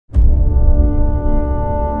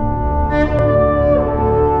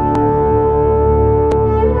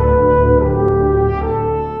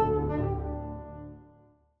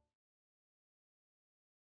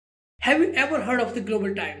ever heard of the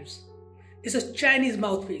Global Times? It's a Chinese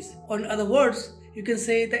mouthpiece, or in other words, you can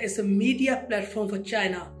say that it's a media platform for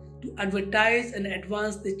China to advertise and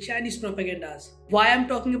advance the Chinese propagandas. Why I'm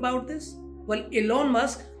talking about this? Well, Elon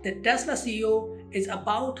Musk, the Tesla CEO, is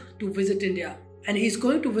about to visit India, and he's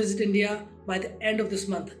going to visit India by the end of this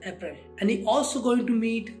month, April. And he's also going to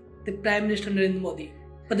meet the Prime Minister Narendra Modi.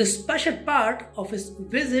 But the special part of his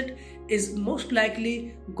visit is most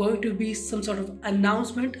likely going to be some sort of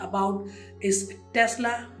announcement about his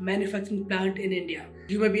Tesla manufacturing plant in India.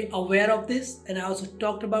 You may be aware of this, and I also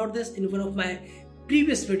talked about this in one of my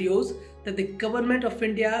previous videos, that the government of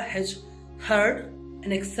India has heard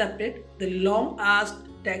and accepted the long-asked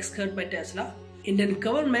tax cut by Tesla. Indian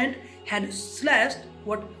government had slashed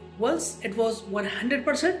what once it was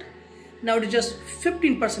 100%, now it is just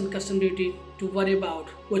 15% custom duty to worry about,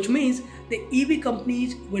 which means the EV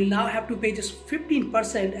companies will now have to pay just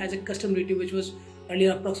 15% as a custom duty, which was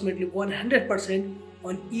earlier approximately 100%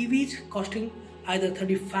 on EVs costing either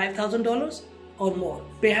 $35,000 or more.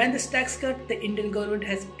 Behind this tax cut, the Indian government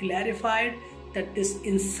has clarified that this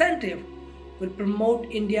incentive will promote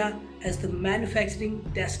India as the manufacturing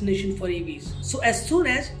destination for EVs. So as soon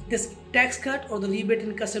as this tax cut or the rebate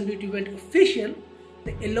and custom duty went official,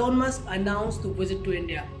 the Elon Musk announced the visit to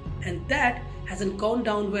India, and that hasn't gone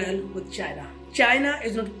down well with China. China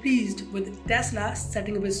is not pleased with Tesla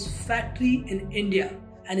setting up its factory in India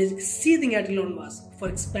and is seething at Elon Musk for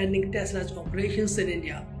expanding Tesla's operations in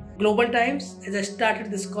India. Global Times, as I started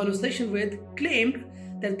this conversation with, claimed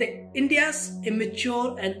that India's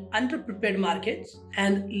immature and underprepared markets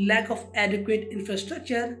and lack of adequate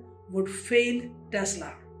infrastructure would fail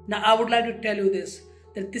Tesla. Now, I would like to tell you this,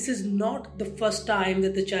 that this is not the first time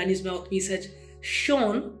that the Chinese mouthpiece has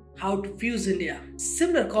shown how to fuse India.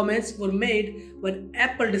 Similar comments were made when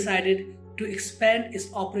Apple decided to expand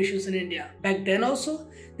its operations in India. Back then also,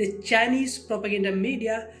 the Chinese propaganda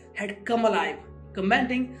media had come alive,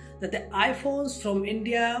 commenting that the iPhones from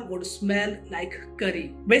India would smell like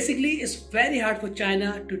curry. Basically, it's very hard for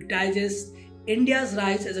China to digest India's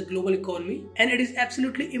rise as a global economy, and it is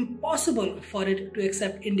absolutely impossible for it to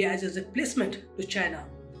accept India as a replacement to China.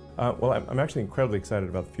 Well, I'm actually incredibly excited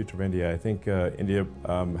about the future of India. I think India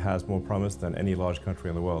has more promise than any large country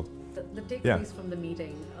in the world. The takeaways from the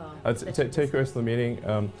meeting. Takeaways from the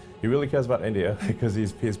meeting. He really cares about India because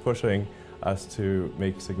he's pushing us to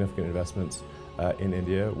make significant investments in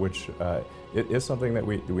India, which it is something that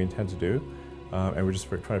we intend to do. And we're just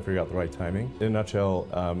trying to figure out the right timing. In a nutshell,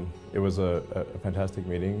 it was a fantastic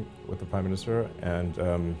meeting with the Prime Minister, and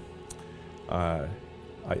I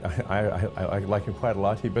like him quite a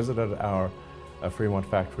lot. He visited our Fremont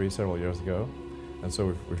factory several years ago, and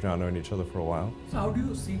so we've now known each other for a while. So how do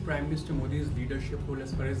you see Prime Minister Modi's leadership role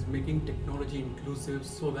as far as making technology inclusive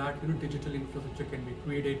so that digital infrastructure can be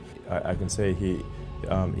created? I can say he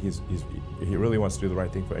really wants to do the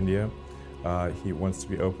right thing for India. He wants to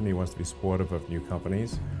be open, he wants to be supportive of new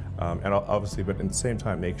companies, and obviously, but at the same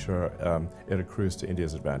time, make sure it accrues to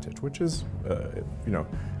India's advantage, which is,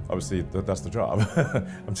 obviously that's the job.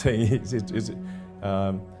 I'm saying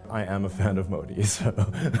I am a fan of Modi, so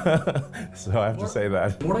I have to say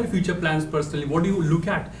that. What are your future plans personally? What do you look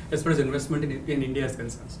at as far as investment in India is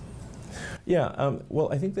concerned? Yeah,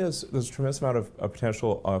 well, I think there's a tremendous amount of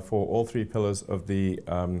potential for all three pillars of the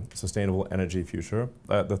sustainable energy future.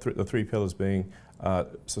 The three pillars being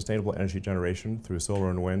sustainable energy generation through solar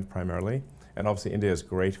and wind primarily, and obviously India is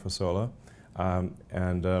great for solar,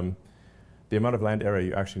 and the amount of land area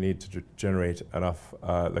you actually need to generate enough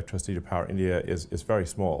electricity to power India is very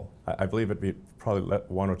small. I believe it'd be probably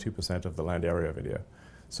 1 or 2% of the land area of India,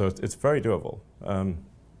 so it's very doable.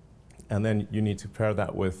 And then you need to pair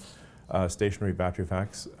that with stationary battery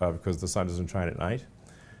packs because the sun doesn't shine at night,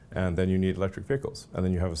 and then you need electric vehicles, and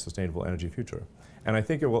then you have a sustainable energy future. And I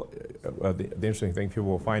think it will. The interesting thing people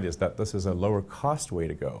will find is that this is a lower cost way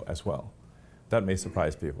to go as well. That may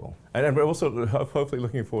surprise people. And we're also hopefully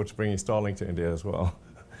looking forward to bringing Starlink to India as well.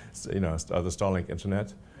 The Starlink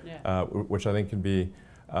internet, yeah. Which I think can be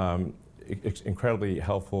incredibly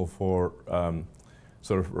helpful for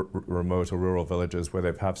sort of remote or rural villages where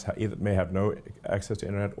they perhaps either may have no access to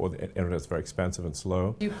internet, or the internet is very expensive and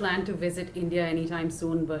slow. Do you plan to visit India anytime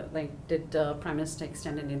soon? But did Prime Minister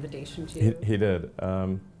extend an invitation to you? He did,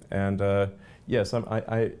 yes,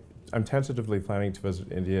 I'm tentatively planning to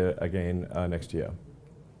visit India again next year.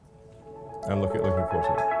 I'm looking forward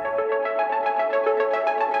to it.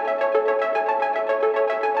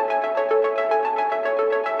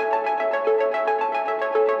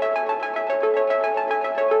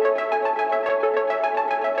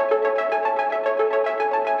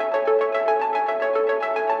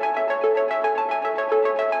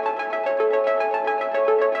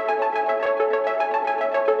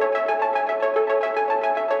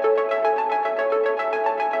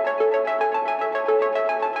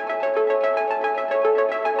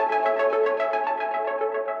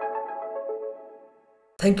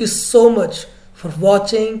 Thank you so much for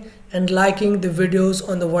watching and liking the videos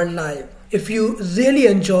on the World Live. If you really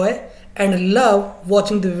enjoy and love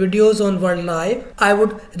watching the videos on World Live, I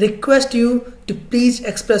would request you to please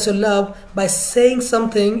express your love by saying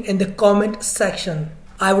something in the comment section.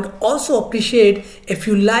 I would also appreciate if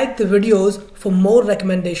you like the videos for more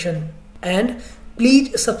recommendation. And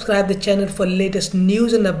please subscribe the channel for latest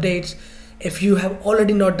news and updates if you have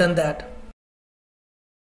already not done that.